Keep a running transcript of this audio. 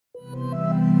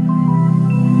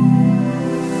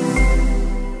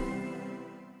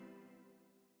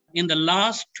in the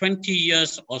last 20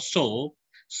 years or so,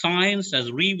 science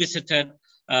has revisited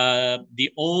the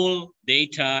old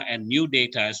data and new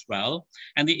data as well.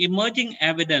 And the emerging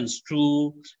evidence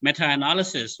through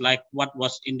meta-analysis, like what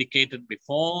was indicated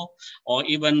before, or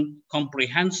even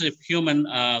comprehensive human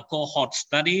cohort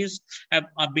studies,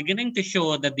 are beginning to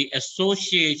show that the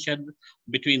association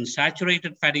between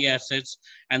saturated fatty acids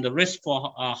and the risk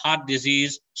for heart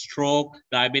disease, stroke,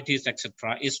 diabetes,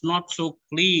 etc., is not so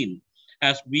clean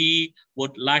as we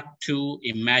would like to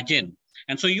imagine.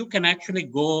 And so you can actually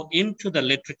go into the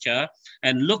literature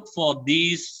and look for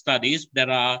these studies. There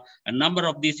are a number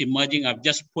of these emerging. I've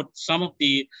just put some of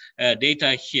the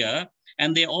data here,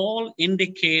 and they all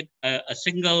indicate a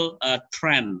single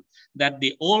trend, that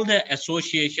the older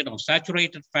association of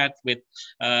saturated fat with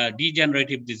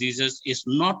degenerative diseases is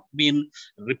not being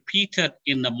repeated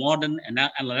in the modern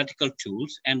analytical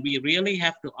tools. And we really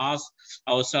have to ask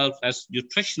ourselves as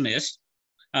nutritionists,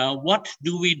 what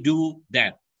do we do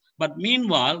then? But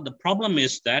meanwhile, the problem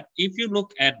is that if you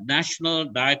look at national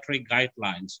dietary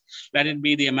guidelines, let it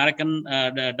be the American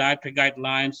dietary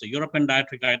guidelines, the European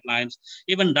dietary guidelines,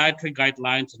 even dietary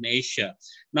guidelines in Asia.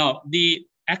 Now, the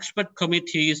expert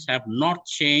committees have not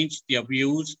changed their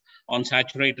views on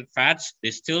saturated fats.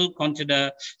 They still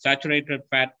consider saturated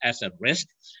fat as a risk,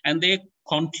 and they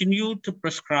continue to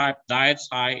prescribe diets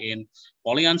high in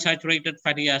polyunsaturated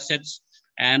fatty acids,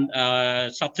 and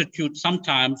substitute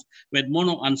sometimes with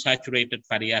monounsaturated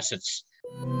fatty acids.